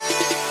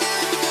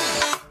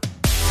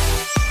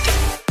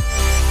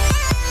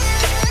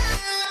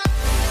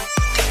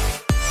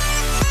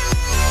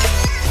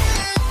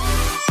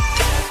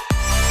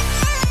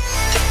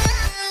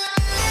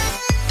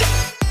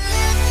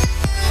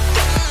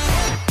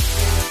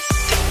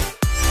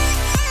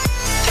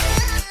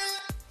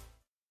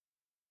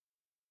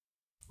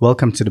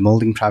Welcome to the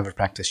Molding Private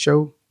Practice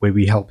Show, where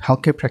we help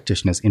healthcare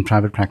practitioners in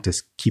private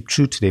practice keep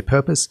true to their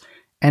purpose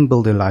and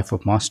build a life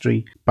of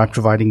mastery by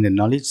providing the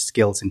knowledge,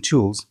 skills, and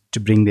tools to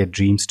bring their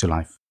dreams to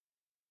life.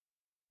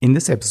 In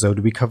this episode,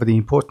 we cover the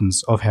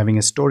importance of having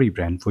a story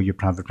brand for your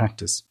private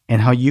practice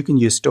and how you can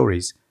use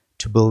stories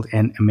to build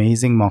an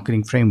amazing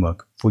marketing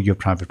framework for your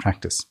private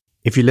practice.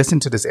 If you listen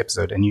to this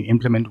episode and you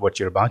implement what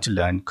you're about to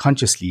learn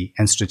consciously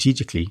and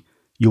strategically,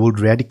 you will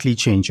radically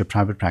change your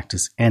private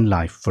practice and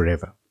life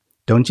forever.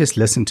 Don't just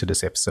listen to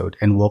this episode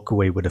and walk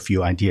away with a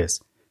few ideas.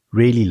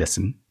 Really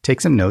listen, take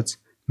some notes,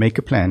 make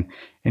a plan,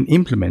 and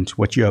implement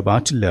what you're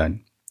about to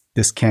learn.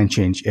 This can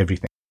change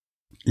everything.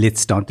 Let's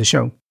start the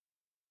show.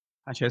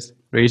 Hi, Shez.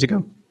 Ready to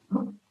go?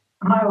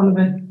 Hi,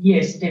 Oliver.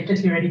 Yes,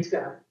 definitely ready to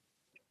go.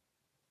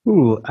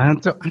 Cool.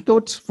 So I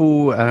thought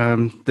for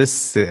this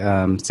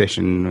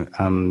session,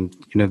 I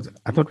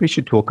thought we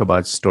should talk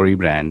about story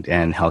brand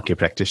and healthcare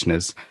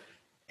practitioners.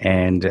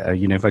 And,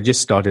 if I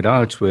just started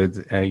out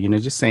with,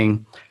 just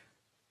saying,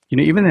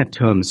 even that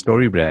term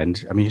story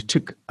brand, it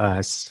took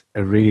us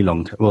a really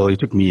long time. Well, it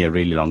took me a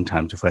really long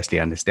time to firstly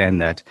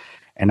understand that.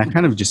 And I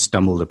kind of just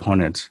stumbled upon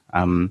it.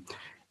 The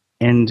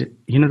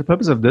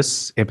purpose of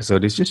this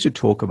episode is just to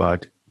talk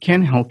about,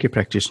 can healthcare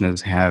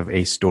practitioners have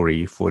a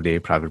story for their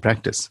private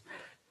practice?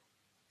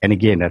 And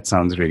again, that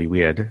sounds really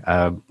weird,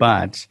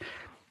 but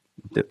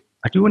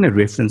I do want to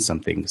reference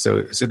something.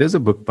 So there's a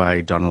book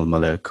by Donald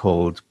Miller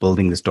called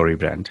Building the Story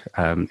Brand.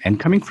 And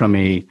coming from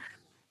an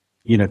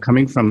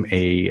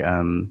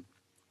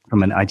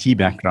IT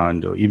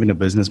background or even a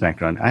business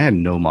background, I had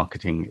no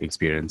marketing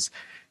experience.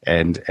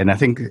 And I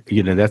think,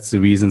 that's the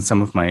reason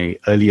some of my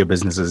earlier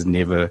businesses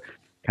never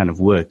kind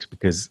of worked,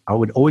 because I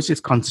would always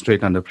just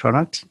concentrate on the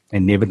product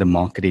and never the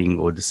marketing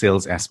or the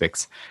sales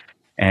aspects.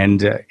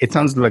 And it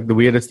sounds like the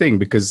weirdest thing,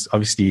 because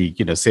obviously,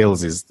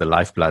 sales is the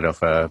lifeblood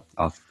of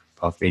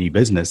any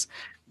business.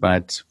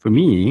 But for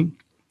me,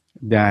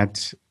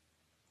 that,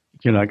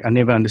 I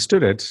never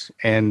understood it.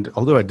 And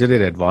although I did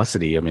it at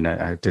varsity,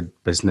 I did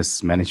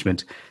business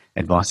management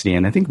at varsity,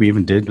 and I think we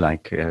even did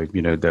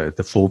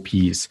the 4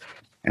 Ps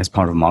as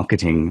part of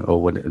marketing,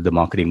 or what the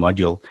marketing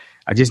module.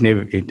 I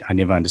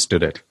never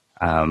understood it.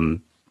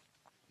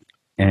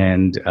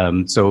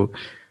 So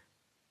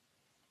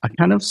I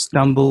kind of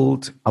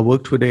stumbled. I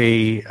worked with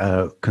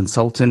a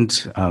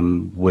consultant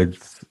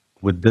with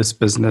this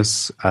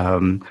business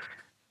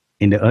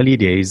in the early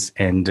days,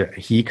 and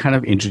he kind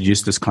of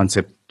introduced this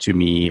concept to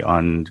me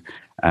on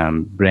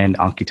brand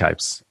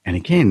archetypes. And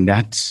again,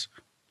 that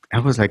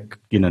was like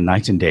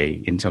night and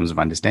day in terms of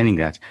understanding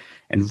that.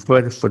 And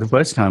for the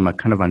first time, I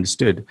kind of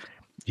understood,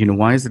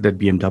 why is it that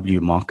BMW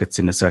markets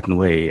in a certain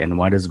way, and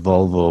why does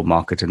Volvo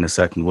market in a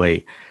certain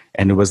way?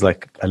 And it was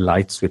like a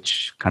light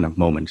switch kind of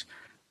moment.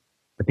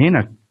 But then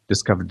I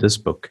discovered this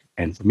book,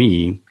 and for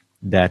me,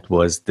 that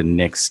was the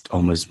next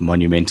almost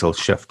monumental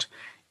shift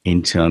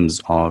in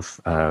terms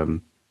of how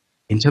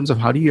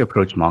do you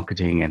approach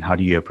marketing and how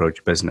do you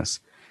approach business.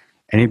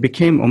 And it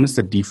became almost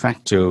a de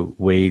facto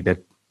way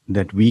that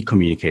we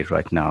communicate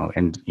right now.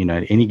 And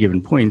at any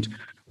given point,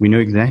 we know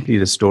exactly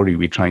the story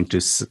we're trying to,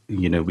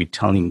 we're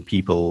telling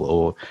people,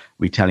 or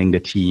we're telling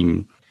the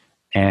team.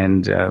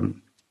 And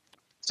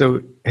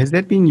so has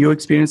that been your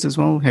experience as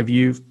well? Have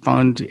you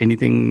found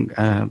anything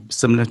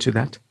similar to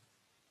that?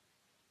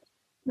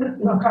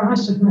 Look, I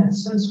must admit,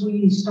 since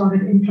we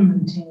started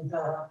implementing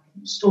the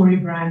story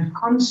brand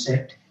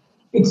concept,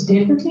 it's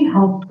definitely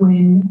helped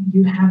when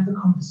you have the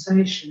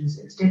conversations.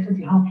 It's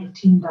definitely helped with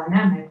team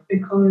dynamic,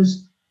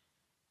 because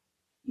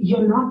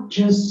you're not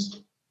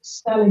just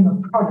selling a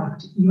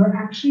product, you're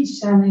actually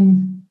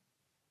selling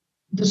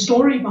the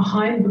story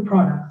behind the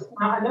product.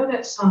 Now, I know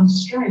that sounds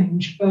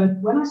strange, but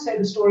when I say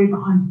the story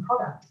behind the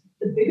product,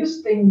 the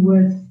biggest thing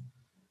with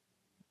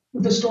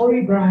the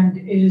story brand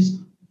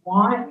is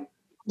why. It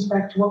goes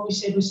back to what we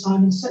said with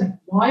Simon Sinek.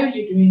 Why are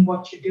you doing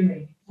what you're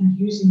doing? And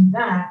using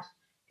that,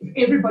 if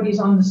everybody's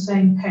on the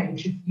same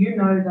page, if you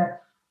know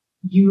that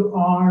you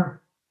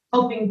are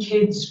helping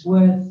kids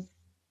with,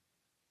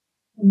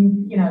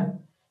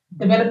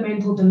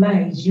 developmental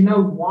delays, you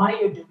know why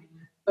you're doing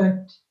it.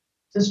 But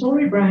the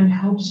story brand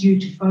helps you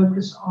to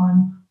focus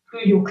on who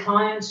your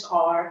clients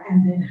are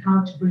and then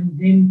how to bring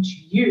them to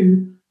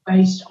you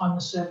based on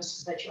the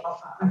services that you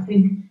offer. I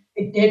think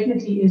it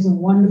definitely is a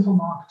wonderful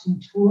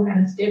marketing tool,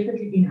 and it's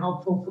definitely been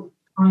helpful for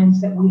clients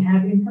that we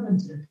have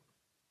implemented.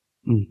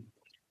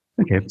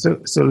 Okay,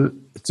 so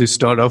to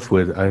start off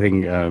with, I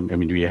think,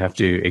 we have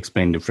to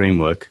explain the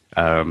framework.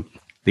 The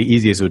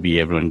easiest would be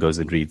everyone goes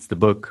and reads the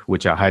book,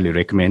 which I highly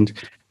recommend,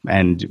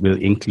 and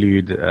we'll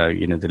include,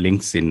 the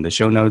links in the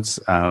show notes.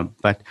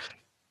 But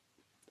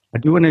I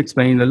do want to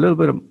explain a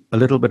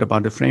little bit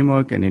about the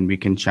framework, and then we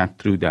can chat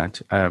through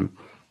that.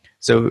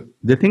 So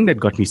the thing that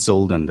got me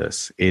sold on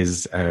this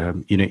is,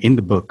 in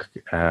the book,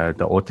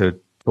 the author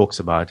talks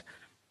about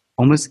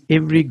almost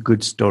every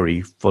good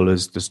story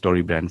follows the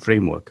story brand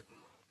framework.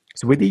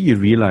 So whether you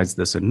realize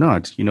this or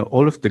not,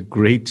 all of the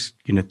great,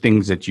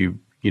 things that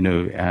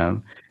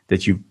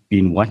that you've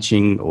been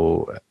watching,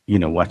 or,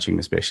 watching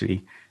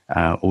especially,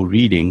 or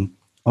reading,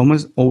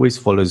 almost always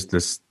follows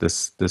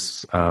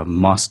this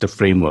master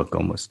framework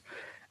almost.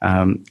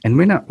 And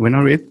when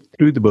I read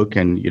through the book,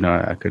 and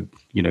I could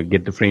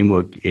get the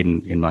framework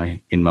in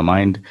my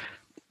mind,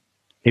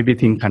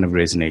 everything kind of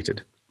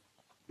resonated.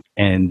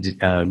 And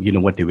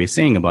what they were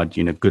saying about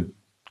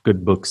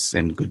good books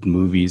and good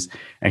movies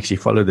actually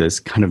follow this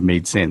kind of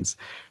made sense,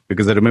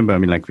 because I remember, I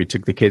mean, like, we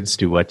took the kids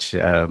to watch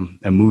a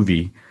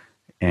movie,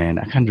 and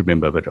I can't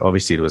remember, but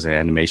obviously it was an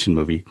animation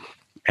movie,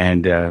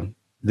 and the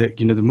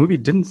movie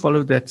didn't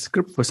follow that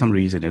script for some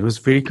reason. It was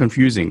very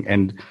confusing,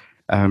 and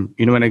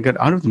when I got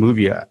out of the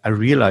movie, I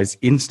realized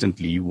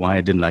instantly why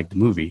I didn't like the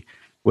movie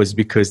was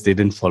because they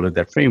didn't follow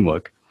that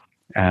framework.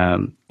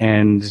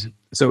 And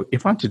so,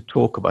 if I had to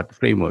talk about the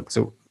framework,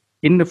 so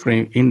in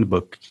the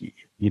book,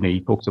 he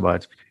talks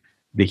about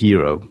the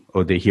hero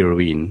or the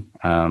heroine,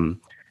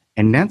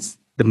 and that's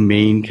the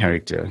main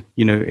character.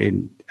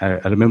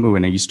 I remember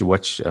when I used to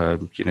watch,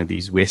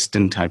 these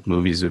Western type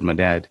movies with my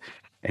dad,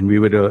 and we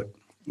would,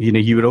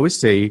 he would always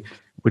say,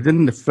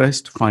 within the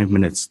first 5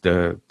 minutes,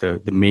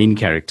 the main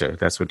character,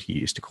 that's what he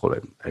used to call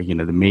it, the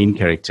main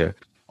character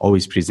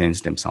always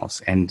presents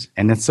themselves, and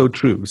that's so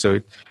true. So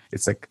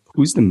it's like,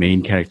 who's the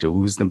main character?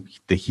 Who's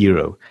the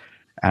hero?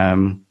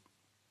 Um,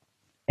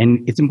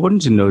 and it's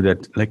important to know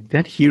that, like,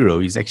 that hero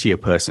is actually a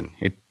person.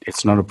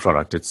 It's not a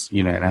product.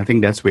 And I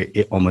think that's where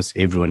almost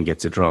everyone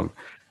gets it wrong.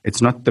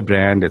 It's not the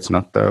brand. It's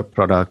not the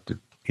product.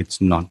 It's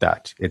not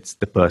that. It's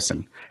the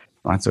person.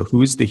 Right? So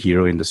who's the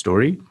hero in the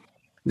story?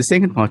 The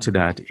second part to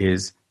that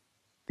is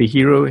the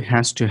hero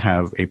has to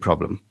have a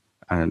problem.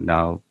 And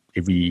now,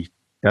 if he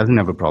doesn't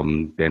have a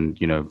problem, then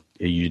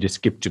you just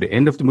skip to the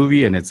end of the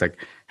movie, and it's like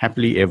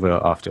happily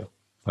ever after.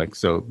 Like,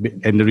 so,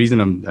 and the reason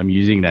I'm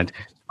using that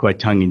quite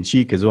tongue in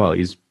cheek as well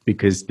is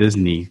because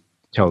Disney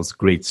tells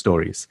great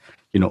stories.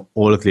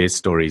 All of their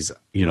stories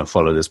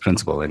follow this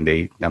principle, and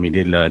they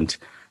learned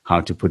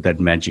how to put that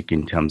magic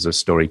in terms of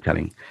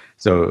storytelling.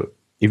 So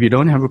if you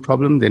don't have a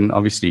problem, then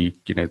obviously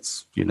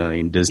it's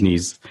in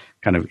Disney's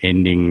kind of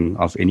ending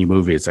of any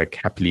movie, it's like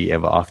happily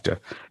ever after.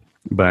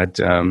 But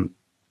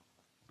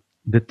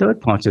the third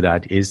part of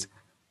that is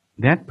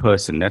that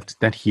person,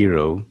 that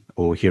hero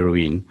or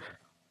heroine,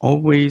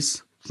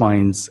 always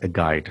finds a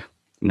guide.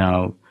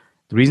 Now,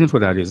 the reason for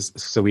that is,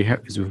 so we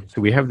have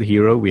the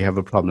hero, we have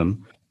a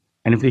problem,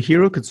 and if the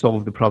hero could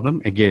solve the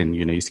problem, again,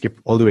 you skip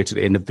all the way to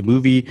the end of the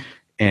movie,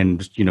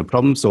 and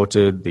problem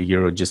sorted. The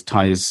hero just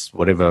ties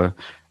whatever,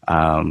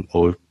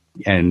 or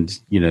and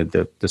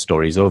the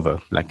story's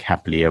over, like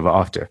happily ever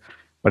after.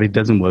 But it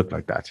doesn't work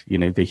like that.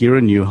 If the hero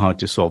knew how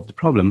to solve the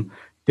problem,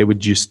 they would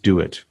just do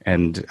it,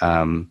 and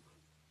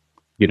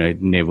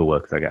it never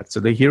works like that. So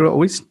the hero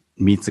always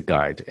meets a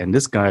guide, and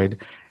this guide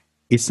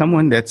is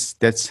someone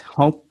that's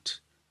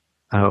helped,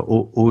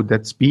 or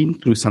that's been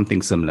through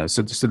something similar.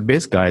 So the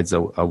best guides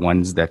are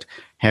ones that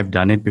have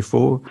done it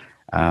before,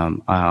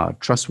 are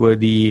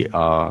trustworthy,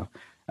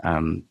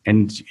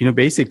 and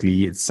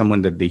basically it's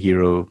someone that the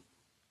hero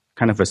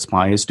kind of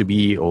aspires to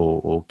be,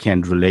 or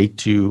can relate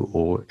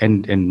to,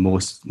 and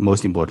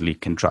most importantly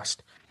can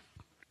trust.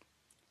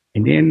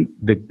 And then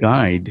the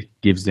guide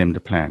gives them the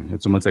plan.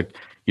 It's almost like,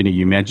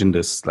 you imagine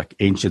this like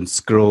ancient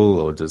scroll,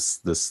 or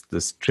this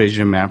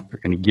treasure map,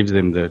 and it gives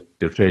them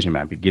the treasure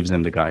map. It gives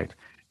them the guide,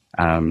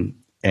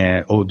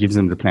 or gives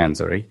them the plan.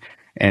 Sorry,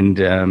 and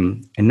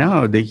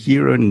now the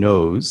hero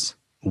knows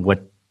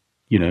what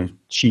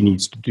she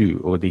needs to do,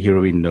 or the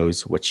heroine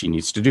knows what she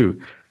needs to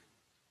do.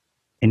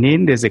 And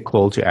then there's a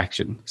call to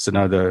action. So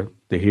now the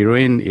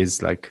heroine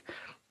is like,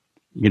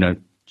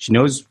 she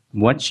knows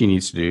what she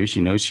needs to do.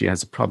 She knows she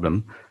has a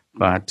problem,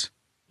 but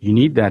you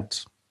need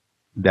that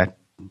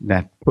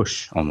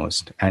push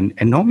almost. And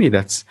normally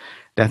that's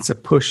a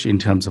push in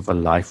terms of a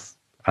life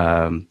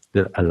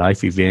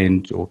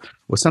event, or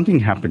something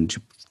happened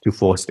to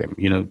force them.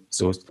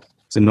 So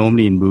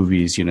normally in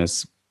movies,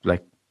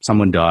 like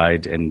someone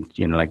died, and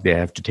like they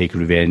have to take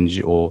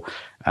revenge, or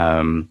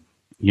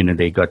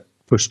they got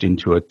pushed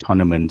into a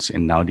tournament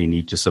and now they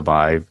need to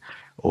survive,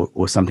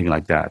 or something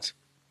like that.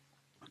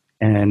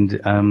 And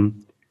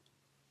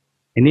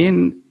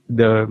then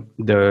the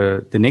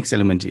next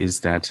element is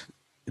that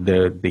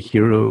the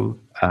hero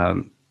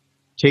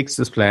takes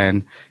this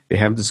plan. They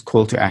have this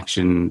call to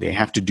action. They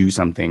have to do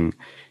something,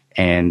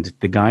 and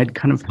the guide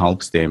kind of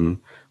helps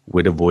them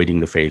with avoiding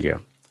the failure.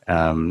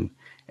 And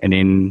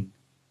then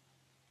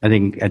I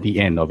think at the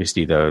end,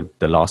 obviously, the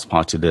last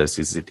part to this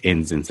is it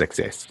ends in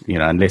success.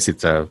 Unless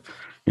it's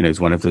it's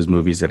one of those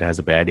movies that has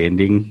a bad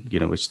ending,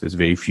 which there's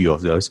very few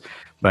of those.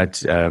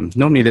 But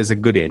normally there's a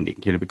good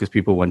ending, because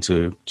people want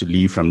to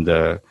leave from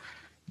the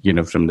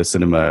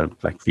cinema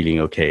like feeling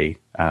okay.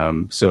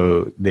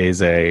 So there's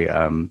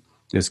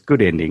this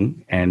good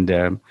ending, and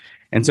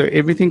so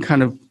everything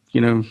kind of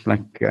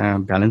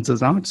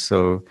balances out.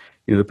 So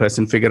the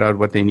person figured out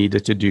what they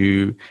needed to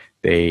do.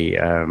 They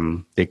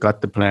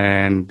got the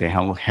plan. They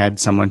had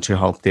someone to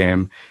help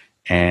them,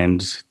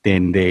 and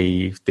then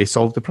they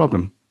solved the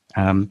problem.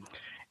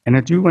 And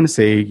I do want to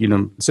say,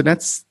 so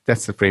that's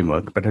the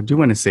framework. But I do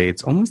want to say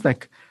it's almost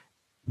like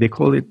they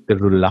call it the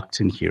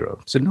reluctant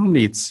hero. So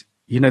normally it's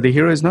the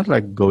hero is not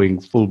like going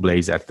full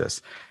blaze at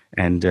this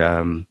and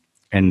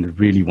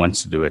really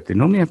wants to do it. They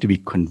normally have to be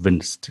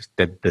convinced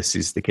that this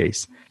is the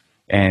case.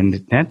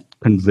 And that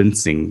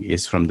convincing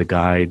is from the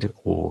guide,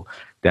 or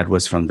that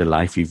was from the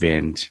life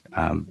event.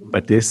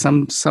 But there's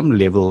some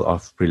level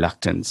of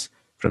reluctance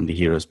from the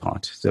hero's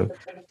part. So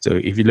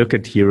if you look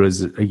at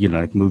heroes,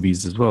 like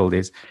movies as well,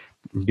 there's,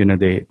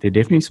 they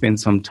definitely spend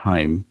some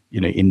time,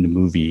 in the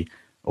movie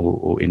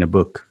or in a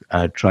book,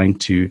 trying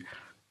to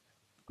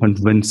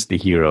convince the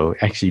hero,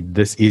 actually,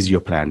 this is your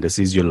plan. This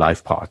is your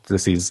life path.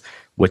 This is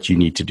what you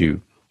need to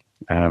do.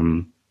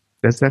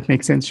 Does that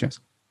make sense, Jess?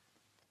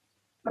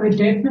 Oh,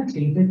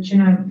 definitely. But,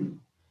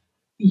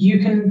 you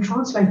can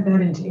translate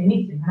that into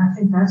anything. And I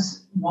think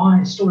that's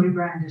why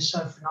StoryBrand is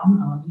so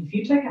phenomenal. If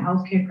you take a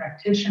healthcare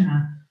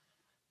practitioner,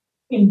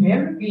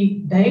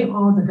 invariably they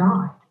are the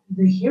guide.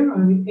 The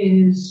hero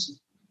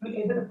is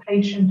whoever the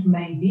patient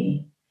may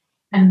be.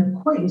 And the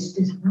quest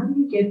is, how do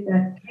you get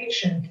that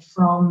patient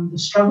from the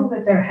struggle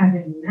that they're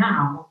having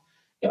now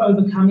to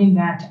overcoming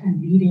that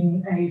and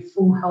leading a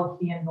full,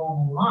 healthy, and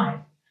normal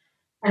life?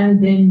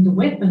 And then the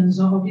weapons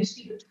are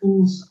obviously the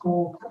tools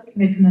or coping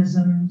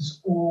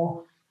mechanisms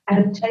or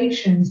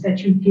adaptations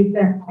that you give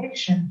that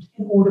patient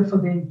in order for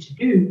them to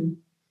do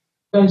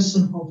those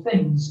simple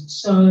things.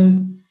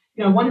 So,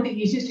 one of the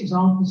easiest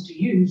examples to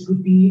use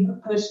would be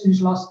a person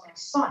who's lost their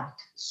sight.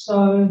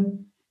 So,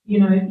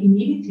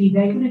 immediately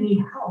they're going to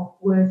need help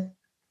with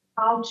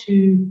how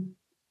to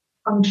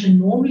function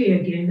normally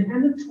again.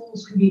 And the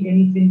tools can be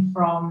anything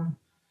from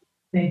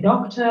their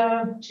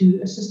doctor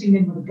to assisting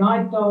them with a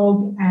guide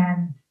dog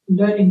and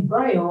learning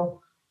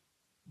Braille,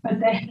 but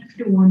they have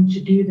to want to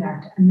do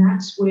that. And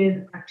that's where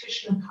the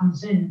practitioner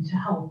comes in to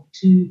help,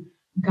 to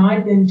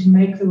guide them to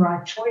make the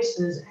right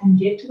choices and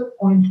get to the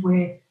point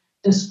where,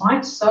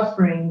 despite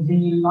suffering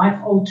the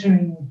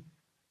life-altering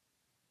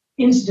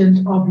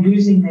incident of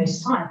losing their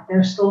sight,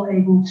 they're still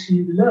able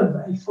to live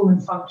a full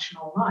and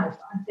functional life.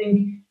 I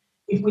think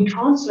if we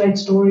translate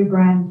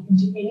StoryBrand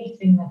into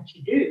anything that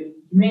you do,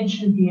 you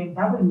mentioned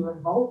BMW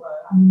and Volvo.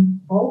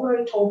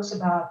 Volvo talks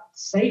about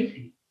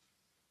safety.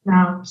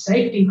 Now,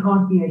 safety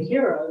can't be a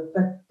hero,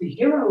 but the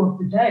hero of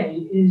the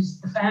day is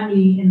the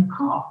family in the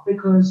car,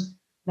 because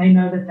they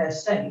know that they're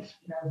safe.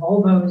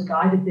 Volvo has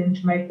guided them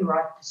to make the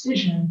right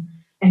decision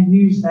and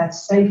use that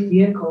safe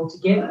vehicle to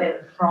get them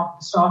from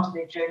the start of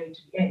their journey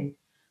to the end.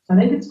 So I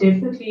think it's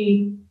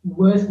definitely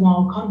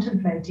worthwhile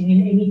contemplating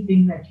in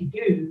anything that you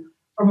do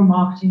from a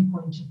marketing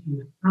point of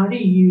view. How do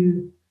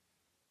you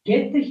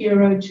get the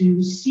hero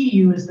to see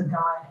you as the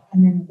guide,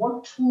 and then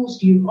what tools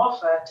do you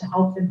offer to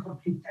help them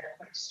complete that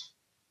quest?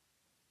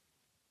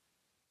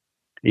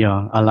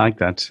 Yeah, I like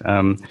that.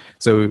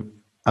 So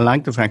I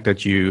like the fact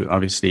that you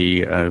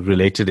obviously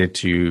related it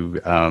to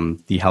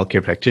the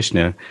healthcare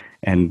practitioner.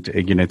 And,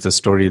 it's a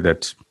story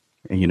that,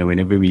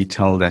 whenever we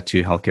tell that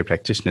to healthcare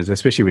practitioners,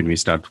 especially when we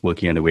start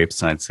working on the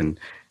websites and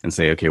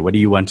say, okay, what do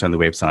you want on the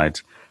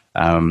website?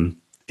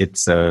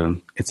 It's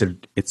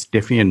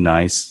definitely a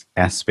nice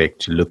aspect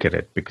to look at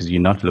it, because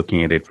you're not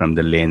looking at it from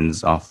the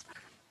lens of,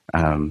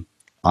 I'm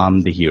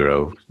the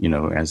hero,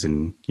 as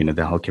in, the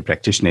healthcare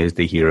practitioner is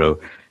the hero,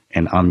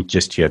 and I'm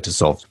just here to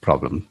solve the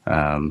problem.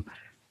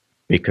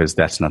 Because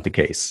that's not the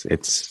case.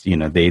 It's,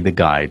 they're the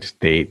guide.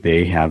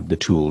 They have the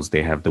tools.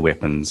 They have the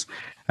weapons,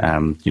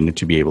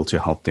 to be able to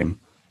help them.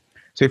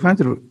 So if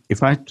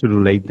I had to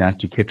relate that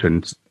to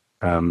Kitron,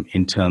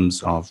 in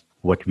terms of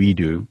what we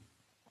do,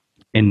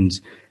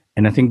 and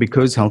I think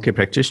because healthcare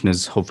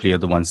practitioners hopefully are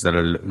the ones that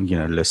are,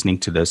 listening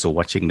to this or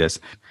watching this.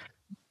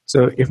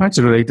 So if I had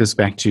to relate this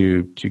back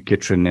to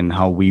Kitron and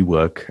how we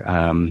work,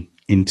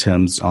 in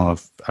terms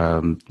of,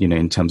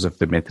 in terms of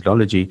the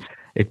methodology,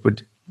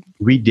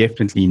 we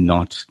definitely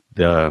not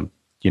the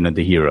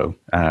hero.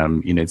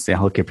 It's the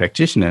healthcare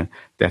practitioner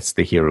that's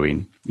the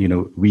heroine.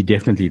 We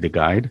definitely the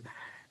guide.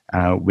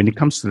 When it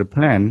comes to the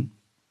plan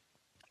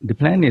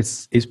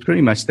is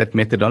pretty much that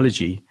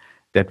methodology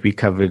that we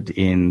covered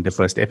in the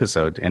first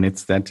episode, and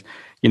it's that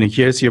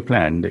here's your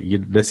plan.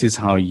 This is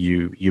how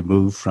you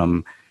move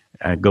from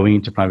going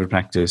into private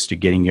practice to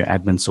getting your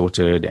admin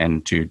sorted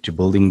and to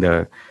building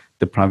the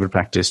private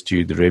practice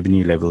to the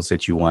revenue levels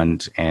that you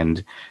want.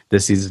 And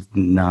this is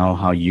now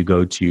how you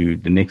go to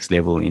the next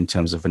level in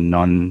terms of a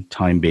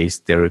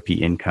non-time-based therapy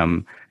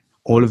income,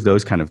 all of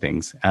those kind of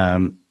things.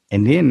 And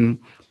then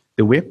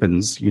the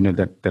weapons,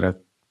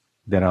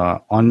 that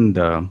are on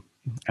the,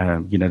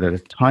 that are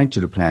tied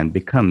to the plan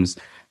becomes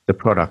the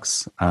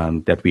products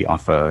that we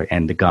offer,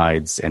 and the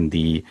guides and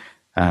the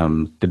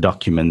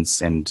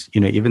documents, and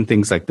even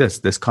things like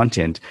this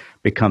content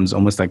becomes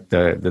almost like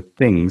the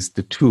things,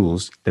 the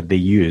tools that they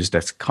use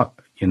that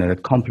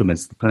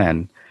complements the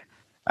plan.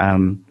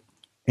 And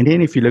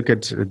then if you look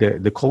at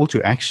the call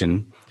to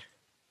action,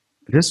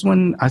 this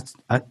one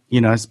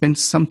I spent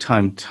some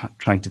time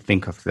trying to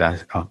think of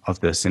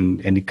this,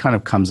 and it kind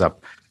of comes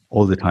up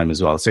all the time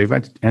as well. So if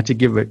I had to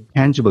give a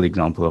tangible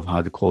example of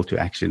how the call to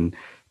action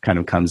kind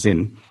of comes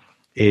in,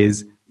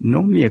 is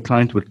normally a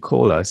client would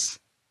call us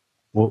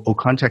or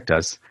contact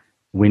us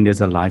when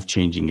there's a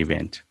life-changing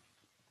event.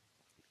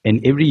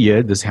 And every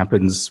year this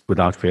happens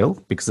without fail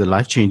because the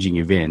life-changing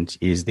event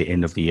is the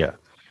end of the year.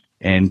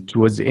 And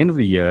towards the end of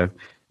the year,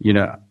 you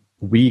know,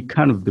 we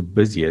kind of the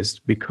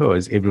busiest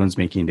because everyone's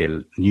making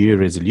their New Year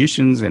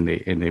resolutions and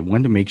they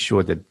want to make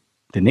sure that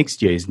the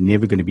next year is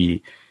never going to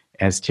be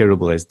as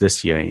terrible as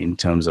this year in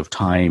terms of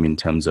time, in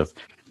terms of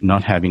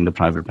not having the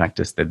private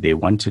practice that they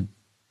wanted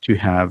to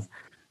have,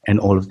 and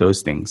all of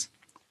those things.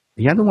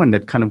 The other one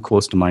that kind of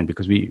calls to mind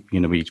because we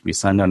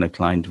signed on a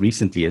client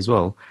recently as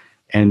well,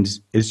 and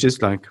it's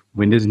just like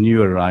when there's a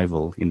new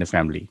arrival in the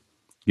family,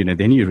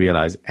 then you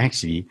realize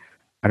actually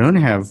I don't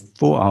have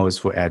 4 hours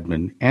for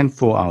admin and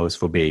 4 hours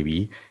for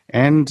baby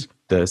and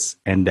this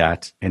and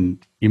that, and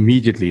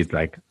immediately it's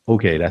like,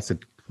 okay, that's a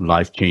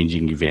life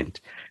changing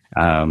event,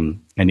 and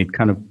it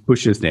kind of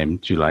pushes them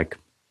to like,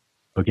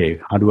 okay,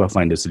 how do I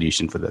find a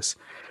solution for this?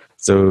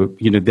 So,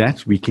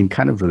 that we can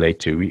kind of relate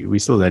to. We're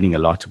still learning a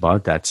lot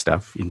about that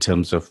stuff in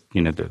terms of,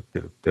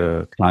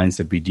 the clients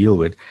that we deal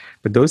with.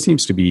 But those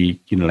seems to be,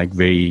 like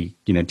very,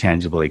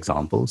 tangible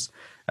examples.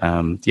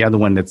 The other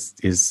one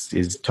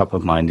is top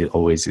of mind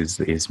always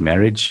is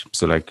marriage.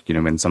 So like,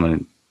 when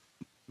someone,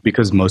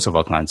 because most of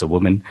our clients are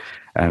women,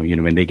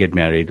 when they get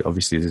married,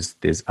 obviously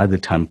there's other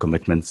time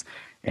commitments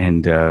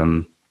and,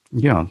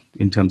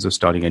 in terms of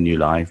starting a new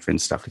life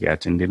and stuff like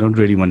that. And they don't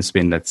really want to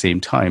spend that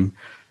same time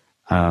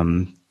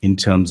in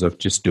terms of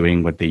just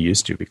doing what they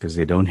used to because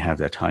they don't have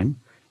that time.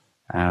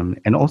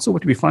 And also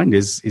what we find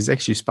is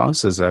actually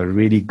spouses are a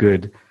really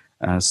good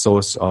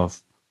source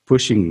of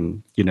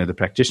pushing, the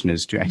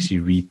practitioners to actually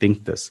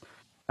rethink this.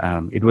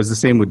 It was the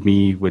same with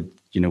me with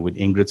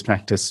Ingrid's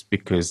practice,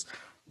 because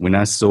when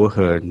I saw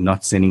her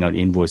not sending out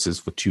invoices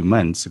for 2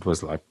 months, it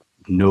was like,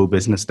 no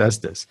business does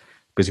this.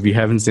 Because if you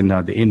haven't sent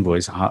out the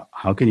invoice,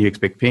 how can you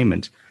expect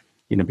payment?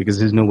 Because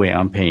there's no way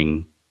I'm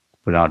paying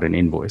without an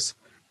invoice.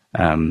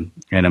 And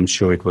I'm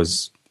sure it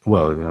was,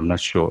 well, I'm not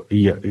sure.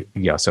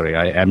 Sorry,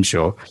 I am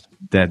sure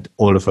that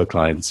all of our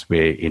clients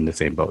were in the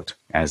same boat,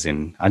 as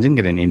in, I didn't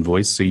get an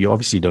invoice, so you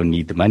obviously don't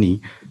need the money.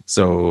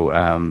 So,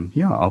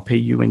 I'll pay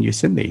you when you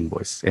send the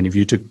invoice. And if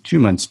you took 2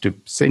 months to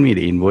send me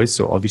the invoice,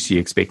 so obviously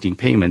you're expecting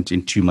payment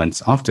in 2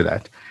 months after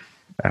that,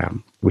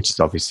 which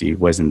obviously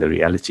wasn't the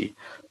reality,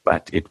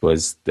 but it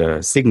was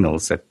the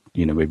signals that,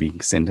 were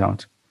being sent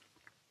out.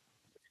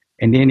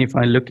 And then if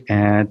I look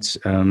at,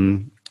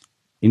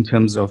 in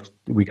terms of,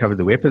 we covered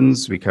the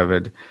weapons, we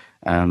covered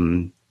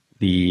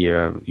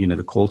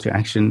the call to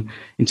action.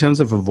 In terms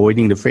of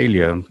avoiding the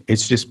failure,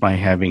 it's just by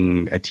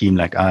having a team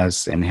like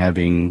us and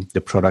having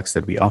the products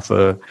that we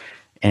offer,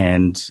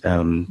 and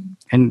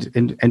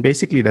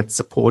basically that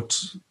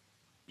support,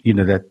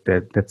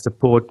 that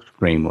support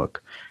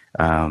framework,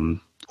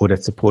 or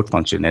that support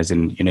function, as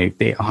in, if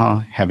they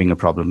are having a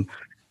problem,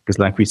 because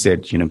like we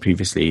said,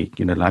 previously,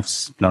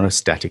 life's not a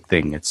static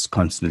thing; it's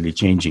constantly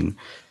changing.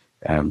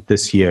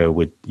 This year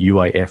with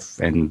UIF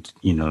and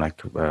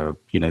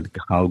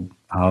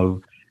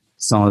how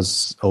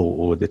SARS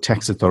or the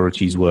tax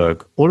authorities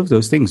work, all of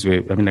those things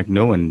were,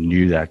 no one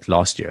knew that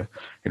last year.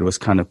 It was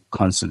kind of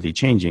constantly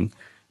changing.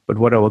 But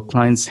what our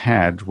clients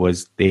had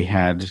was they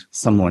had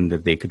someone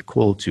that they could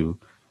call to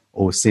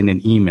or send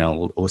an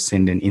email or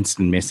send an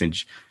instant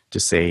message to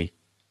say,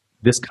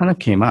 this kind of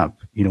came up,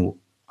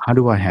 how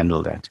do I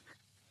handle that?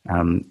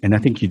 And I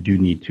think you do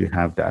need to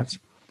have that.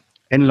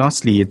 And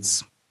lastly,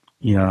 it's,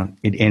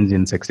 it ends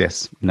in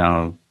success.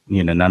 Now,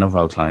 none of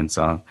our clients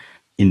are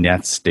in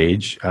that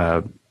stage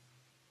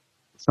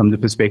from the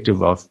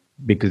perspective of,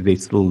 because they're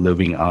still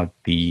living out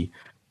the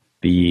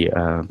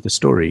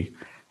story.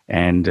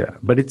 And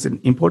but it's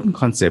an important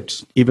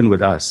concept, even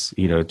with us,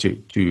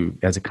 to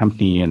as a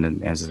company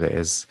and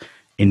as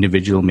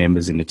individual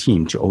members in the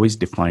team, to always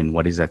define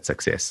what is that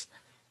success.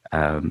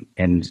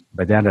 And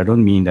by that, I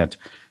don't mean that,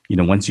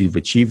 once you've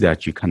achieved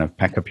that, you kind of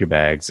pack up your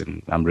bags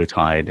and I'm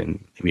retired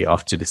and we're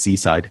off to the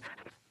seaside.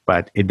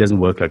 But it doesn't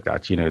work like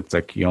that. It's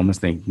like you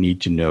almost need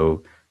to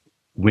know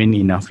when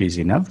enough is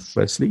enough,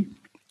 firstly.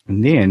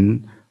 And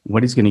then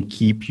what is going to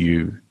keep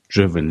you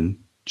driven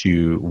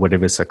to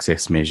whatever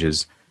success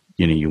measures,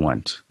 you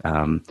want.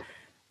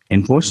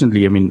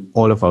 Unfortunately,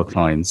 all of our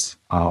clients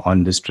are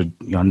on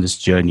this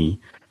journey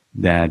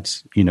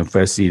that,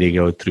 firstly they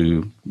go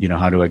through,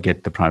 how do I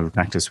get the private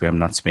practice where I'm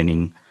not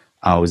spending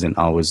hours and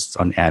hours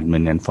on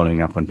admin and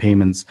following up on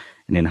payments?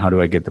 And then how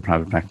do I get the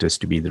private practice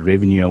to be the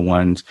revenue I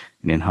want?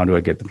 And then how do I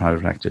get the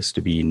private practice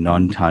to be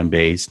non-time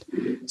based?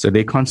 So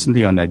they're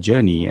constantly on that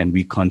journey, and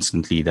we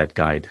constantly that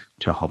guide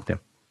to help them.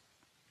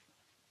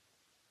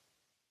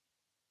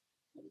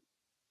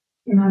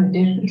 No,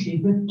 definitely.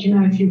 But,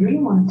 if you really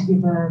wanted to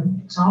give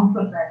an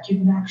example of that, you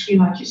can actually,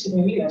 like you said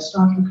earlier,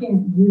 start looking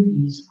at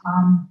movies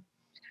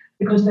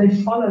because they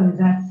follow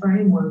that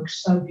framework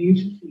so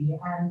beautifully.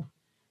 And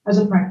as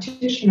a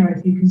practitioner,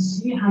 if you can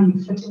see how you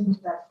fit into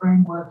that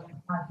framework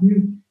and how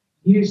you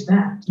use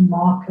that to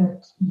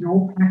market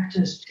your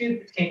practice to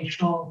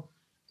potential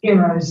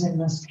heroes in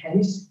this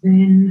case,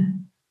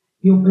 then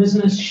your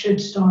business should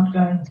start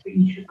going through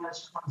each of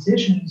those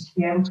transitions to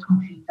be able to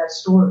complete that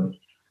story.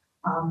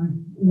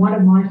 One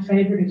of my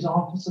favorite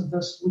examples of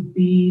this would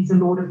be The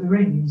Lord of the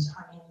Rings.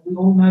 We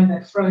all know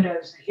that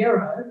Frodo's the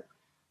hero,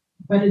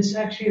 but it's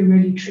actually a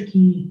really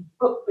tricky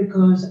book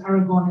because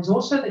Aragorn is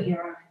also the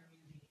hero in the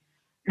movie,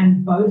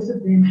 and both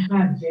of them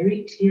have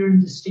very clear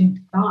and distinct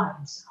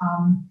guides.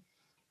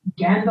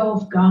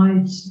 Gandalf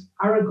guides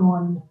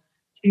Aragorn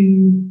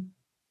to,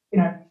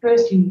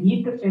 firstly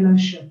lead the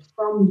Fellowship.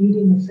 From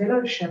leading the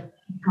Fellowship,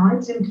 he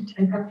guides him to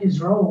take up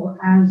his role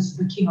as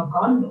the King of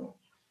Gondor.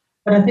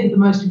 But I think the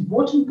most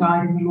important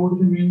guide in The Lord of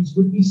the Rings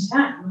would be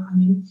Sam. I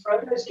mean,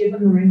 Frodo's given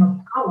the Ring of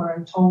Power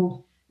and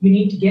told, you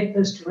need to get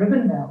this to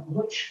Rivendell,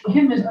 which for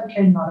him is,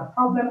 okay, not a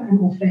problem, and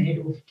off they head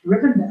off to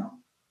Rivendell.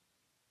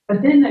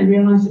 But then they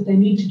realize that they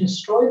need to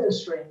destroy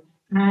this ring.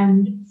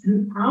 And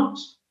throughout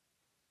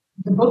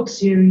the book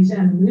series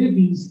and the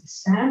movies,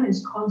 Sam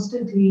is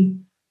constantly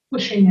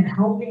pushing and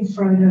helping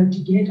Frodo to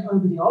get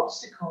over the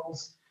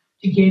obstacles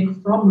to get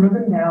from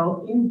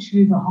Rivendell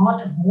into the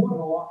heart of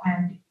Mordor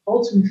and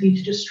ultimately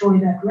to destroy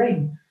that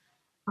ring.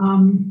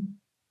 And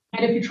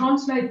if you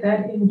translate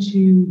that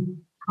into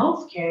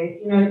healthcare,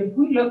 if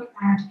we look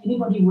at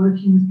anybody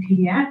working with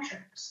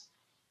pediatrics,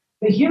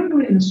 the hero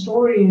in the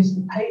story is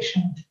the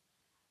patient,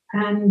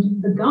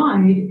 and the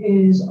guide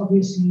is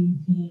obviously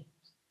the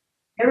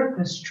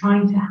therapist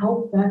trying to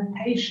help that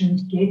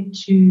patient get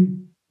to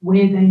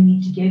where they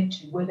need to get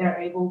to, where they're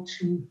able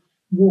to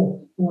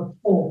walk or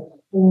talk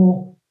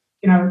or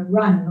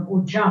run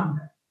or jump.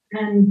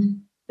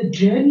 And the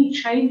journey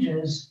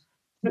changes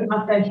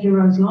throughout that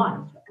hero's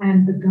life,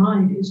 and the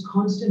guide is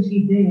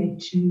constantly there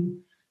to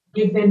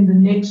give them the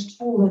next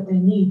tool that they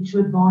need to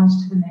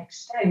advance to the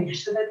next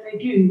stage so that they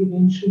do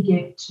eventually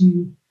get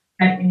to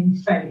that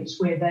end phase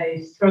where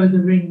they throw the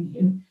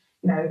ring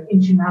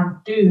into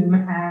Mount Doom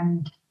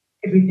and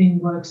everything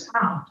works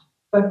out.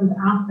 But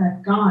without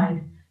that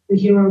guide, the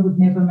hero would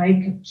never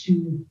make it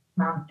to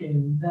Mount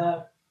Doom.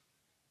 The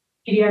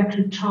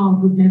pediatric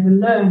child would never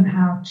learn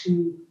how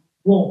to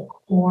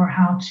walk or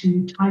how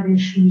to tie their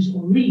shoes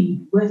or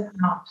read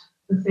without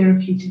the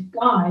therapeutic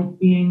guide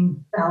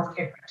being the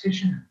healthcare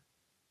practitioner.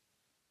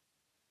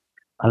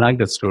 I like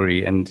that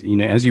story. And,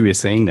 as you were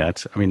saying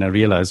that, I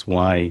realized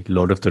why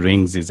Lord of the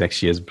Rings is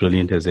actually as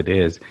brilliant as it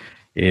is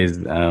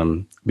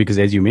because,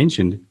 as you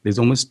mentioned, there's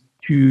almost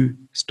two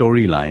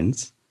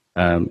storylines.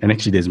 And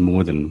actually, there's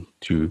more than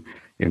two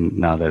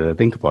now that I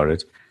think about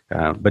it,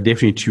 but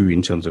definitely two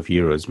in terms of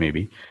heroes,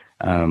 maybe.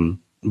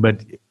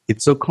 But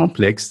it's so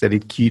complex that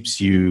it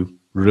keeps you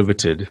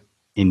riveted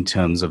in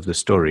terms of the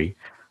story.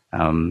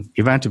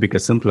 If I had to pick a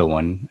simpler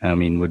one,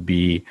 would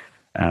be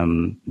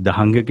the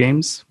Hunger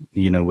Games,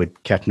 with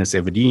Katniss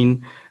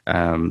Everdeen.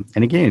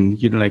 And again,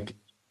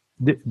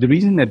 the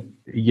reason that,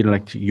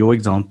 your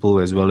example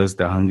as well as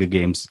the Hunger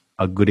Games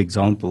are good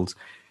examples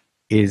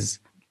is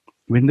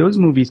when those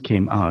movies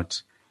came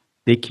out,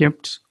 they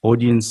kept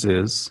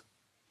audiences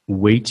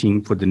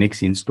waiting for the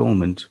next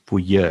installment for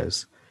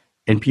years.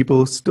 And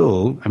people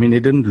still, they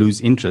didn't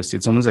lose interest.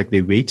 It's almost like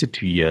they waited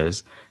 2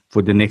 years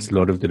for the next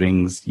Lord of the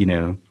Rings,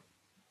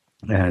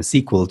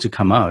 sequel to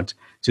come out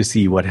to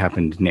see what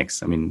happened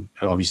next.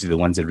 Obviously the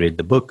ones that read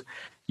the book,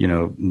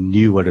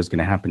 knew what was going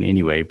to happen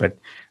anyway. But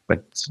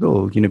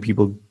still,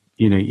 people,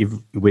 if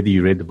whether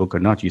you read the book or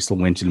not, you still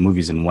went to the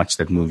movies and watched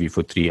that movie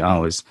for 3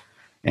 hours.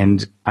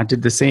 And I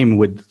did the same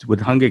with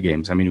Hunger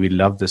Games. We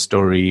loved the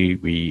story.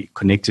 We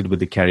connected with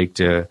the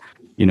character,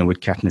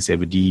 with Katniss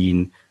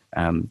Everdeen.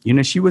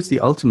 She was the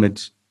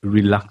ultimate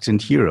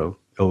reluctant hero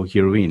or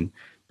heroine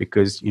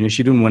because,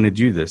 she didn't want to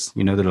do this.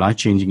 The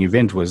life-changing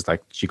event was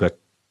like she got,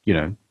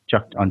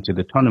 chucked onto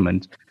the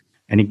tournament.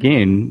 And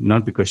again,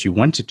 not because she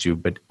wanted to,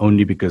 but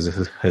only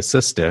because her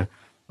sister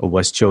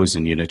was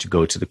chosen, to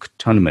go to the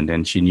tournament.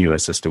 And she knew her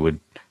sister would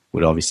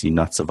obviously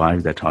not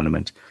survive that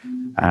tournament.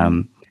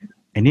 And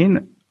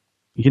then,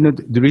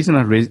 the reason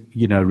I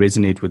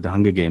resonate with the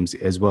Hunger Games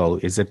as well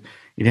is that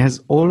it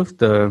has all of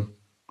the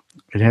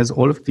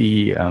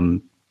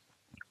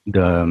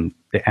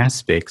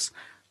aspects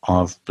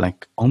of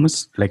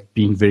almost like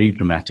being very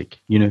dramatic.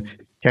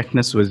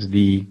 Katniss was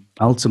the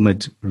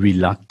ultimate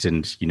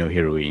reluctant,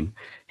 heroine.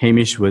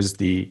 Hamish was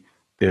the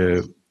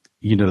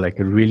like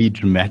a really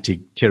dramatic,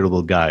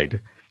 terrible guide.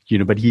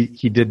 But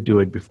he did do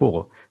it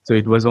before, so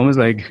it was almost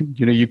like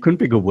you couldn't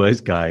pick a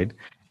worse guide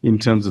in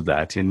terms of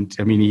that. And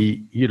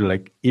he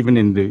even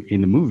in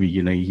the movie,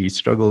 he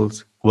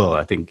struggles. Well,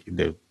 I think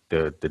the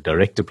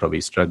director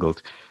probably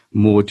struggled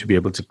more to be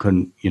able to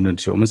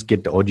to almost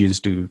get the audience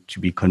to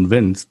be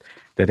convinced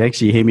that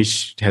actually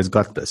Hamish has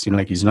got this.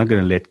 He's not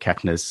going to let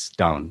Katniss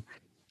down.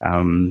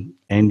 And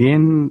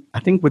then I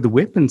think with the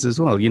weapons as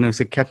well,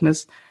 so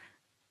Katniss,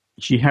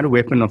 she had a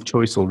weapon of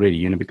choice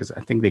already, because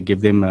I think they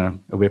give them a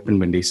weapon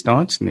when they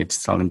start and they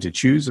tell them to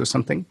choose or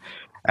something.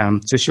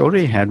 So she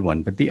already had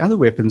one, but the other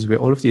weapons were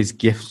all of these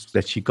gifts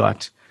that she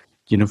got,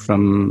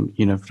 from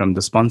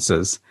the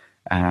sponsors.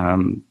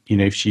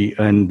 If she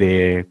earned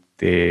their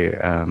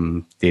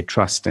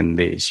trust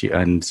and she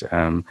earned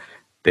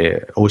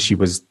or she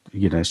was,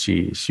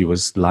 she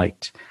was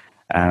liked.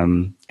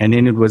 And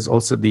then it was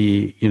also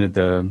the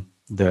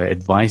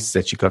advice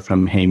that she got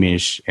from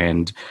Hamish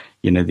and,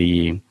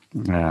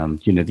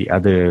 the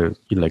other,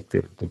 like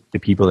the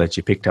people that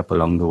she picked up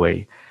along the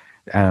way.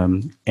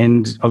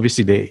 And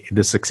obviously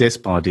the success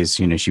part is,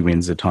 she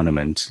wins the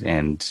tournament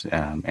and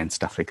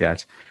stuff like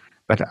that.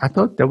 But I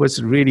thought that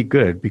was really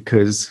good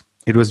because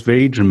it was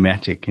very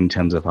dramatic in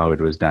terms of how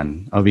it was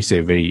done. Obviously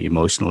a very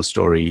emotional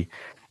story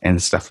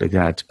and stuff like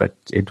that. But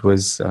it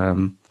was,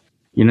 so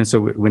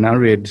when I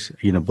read,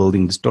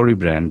 building the story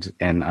brand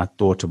and I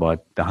thought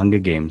about the Hunger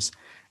Games,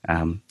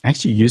 I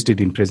actually used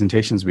it in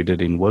presentations we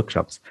did in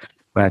workshops.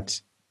 But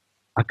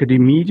I could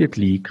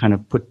immediately kind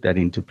of put that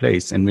into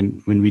place.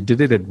 And when we did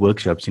it at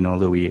workshops,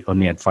 although we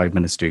only had 5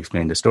 minutes to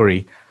explain the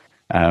story,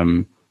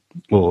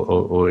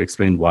 or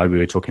explain why we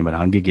were talking about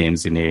Hunger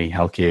Games in a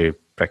healthcare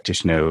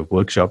practitioner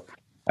workshop,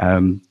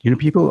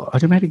 people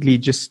automatically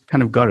just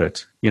kind of got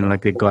it.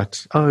 Like they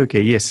got, oh,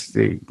 okay, yes,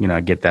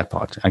 I get that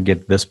part. I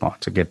get this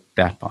part. I get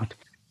that part.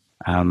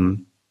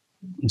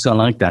 So I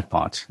like that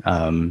part.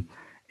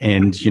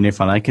 And,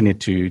 if I liken it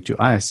to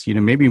us,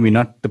 maybe we're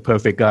not the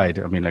perfect guide.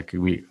 I mean,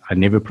 I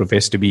never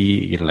profess to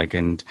be,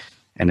 and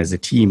as a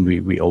team,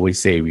 we always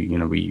say,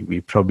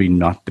 we're probably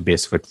not the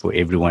best fit for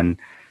everyone,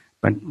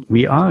 but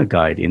we are a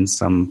guide in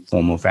some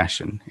form or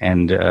fashion.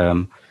 And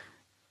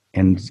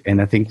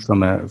I think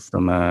from a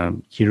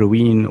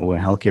heroine or a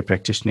healthcare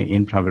practitioner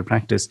in private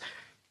practice,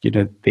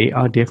 they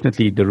are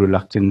definitely the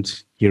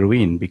reluctant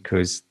heroine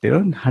because they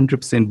don't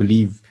 100%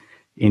 believe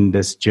in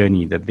this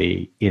journey that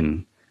they're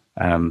in.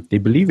 They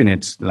believe in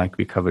it, like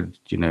we covered,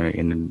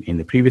 in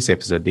the previous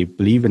episode. They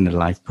believe in the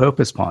life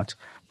purpose part,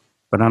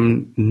 but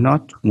I'm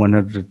not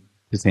 100%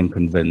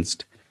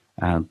 convinced,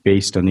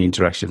 based on the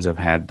interactions I've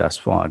had thus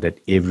far, that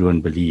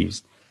everyone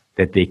believes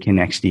that they can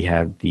actually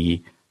have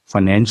the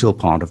financial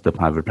part of the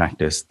private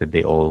practice that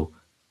they all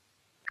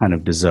kind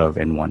of deserve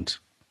and want.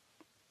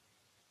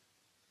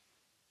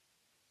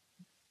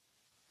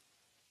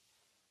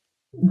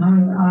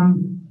 No,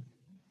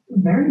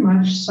 very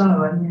much so.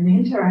 I mean, the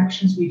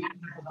interactions we've had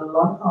with a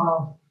lot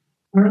of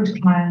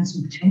current clients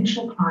and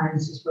potential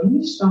clients is when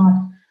you start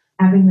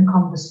having the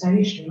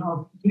conversation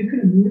of you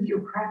can move your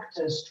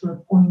practice to a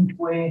point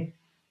where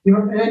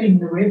you're earning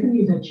the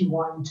revenue that you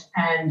want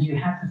and you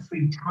have the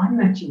free time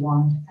that you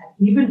want,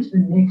 and even to the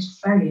next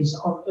phase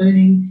of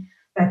earning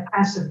that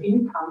passive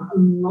income, a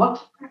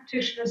lot of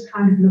practitioners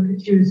kind of look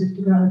at you as if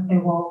to go, okay,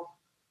 well,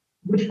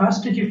 which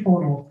bus did you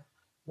fall off?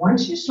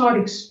 Once you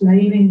start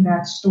explaining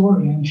that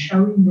story and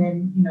showing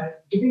them,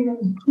 giving them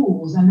the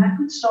tools, and that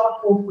could start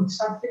off with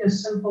something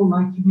as simple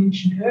like you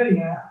mentioned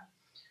earlier,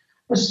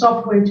 a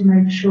software to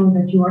make sure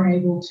that you are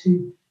able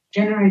to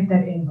generate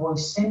that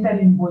invoice, send that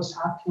invoice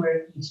out to where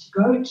it needs to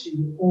go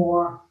to,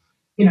 or,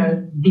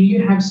 do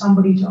you have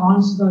somebody to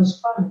answer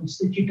those phones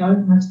that you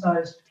don't miss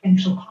those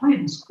potential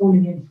clients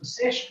calling in for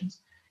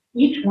sessions?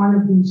 Each one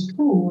of these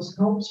tools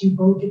helps you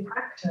build your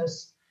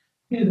practice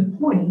to the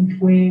point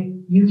where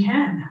you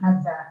can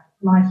have that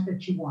life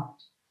that you want.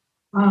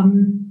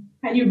 And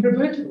you've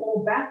reverted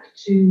all back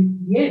to,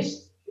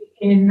 yes,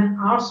 in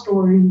our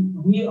story,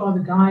 we are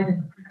the guide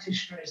and the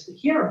practitioner is the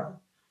hero.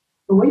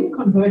 But when you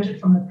convert it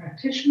from the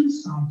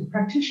practitioner's side, the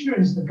practitioner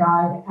is the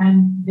guide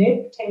and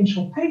their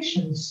potential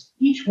patients,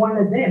 each one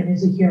of them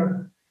is a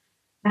hero.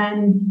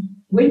 And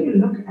when you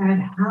look at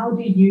how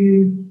do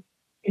you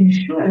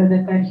ensure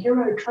that that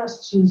hero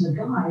trusts you as a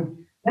guide,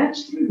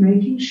 that's through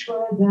making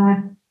sure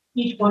that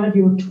each one of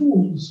your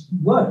tools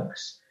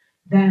works,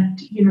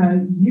 that you've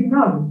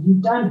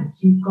done it.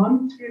 You've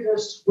gone through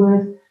this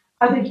with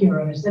other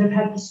heroes that have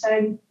had the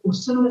same or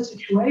similar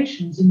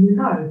situations, and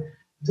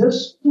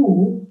this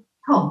tool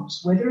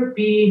helps, whether it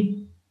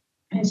be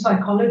in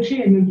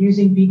psychology and you're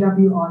using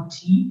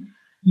BWRT,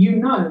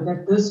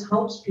 that this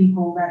helps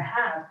people that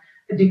have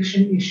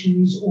addiction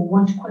issues or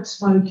want to quit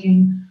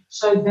smoking.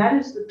 So that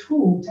is the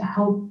tool to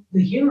help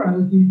the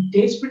hero who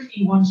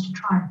desperately wants to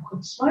try and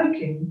quit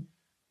smoking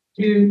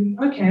to,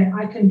 okay,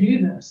 I can do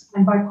this.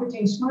 And by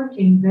quitting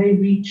smoking, they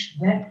reach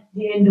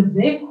the end of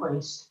their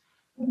quest,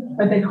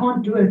 but they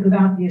can't do it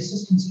without the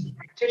assistance of the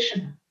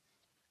practitioner.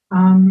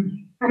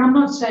 And I'm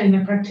not saying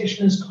that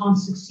practitioners can't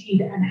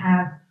succeed and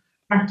have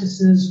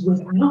practices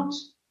without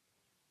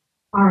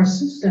our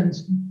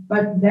assistance,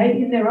 but they,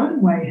 in their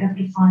own way, have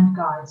to find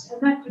guides. And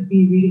that could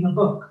be reading a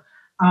book,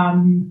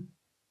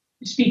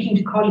 speaking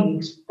to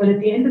colleagues. But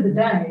at the end of the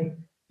day,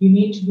 you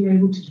need to be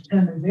able to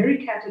determine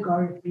very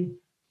categorically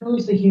who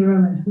is the hero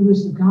and who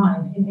is the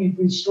guide in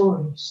every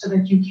story so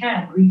that you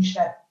can reach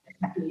that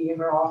happily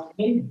ever after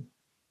ending.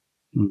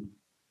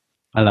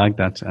 I like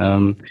that.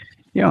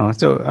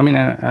 So I mean,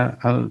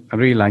 I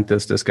really like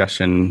this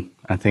discussion.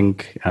 I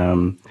think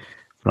from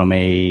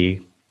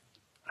a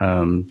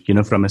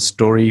from a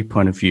story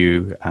point of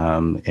view,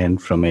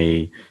 and from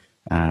a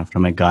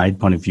guide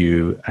point of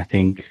view, I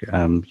think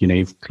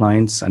if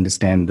clients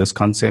understand this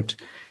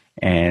concept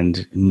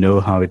and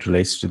know how it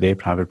relates to their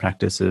private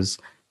practices,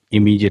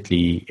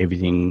 immediately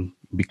everything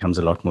becomes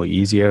a lot more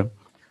easier.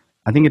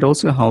 I think it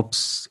also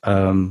helps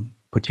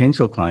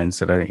potential clients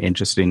that are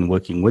interested in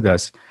working with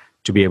us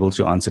to be able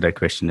to answer that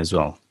question as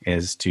well,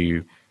 as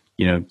to,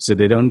 so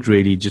they don't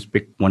really just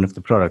pick one of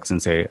the products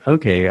and say,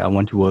 okay, I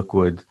want to work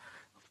with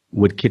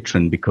with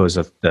Kitron because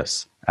of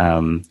this.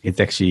 It's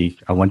actually,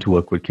 I want to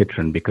work with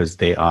Kitron because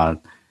they are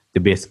the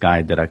best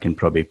guide that I can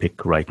probably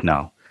pick right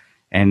now.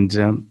 And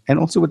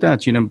also with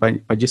that,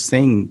 by just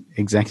saying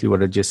exactly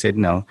what I just said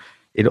now,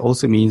 it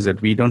also means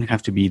that we don't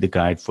have to be the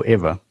guide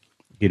forever.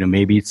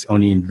 Maybe it's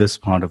only in this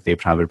part of their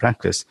private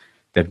practice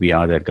that we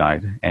are that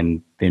guide.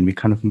 And then we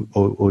kind of,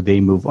 or they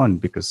move on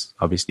because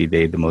obviously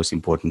they're the most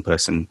important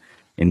person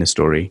in the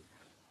story.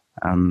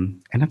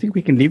 And I think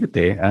we can leave it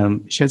there.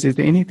 Shaz, is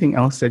there anything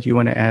else that you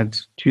want to add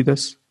to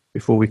this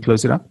before we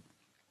close it up?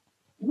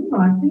 No,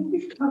 I think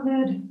we've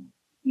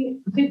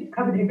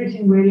covered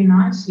everything really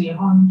nicely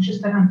on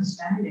just that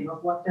understanding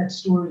of what that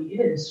story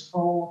is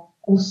for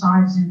all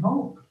sides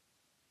involved.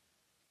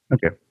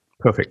 Okay,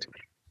 perfect.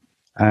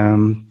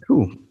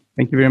 Cool.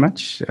 Thank you very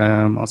much.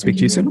 I'll speak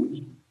to you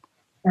soon.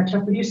 Catch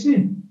up with you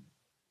soon.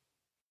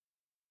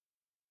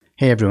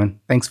 Hey everyone,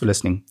 thanks for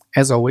listening.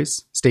 As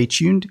always, stay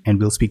tuned and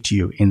we'll speak to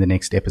you in the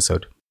next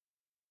episode.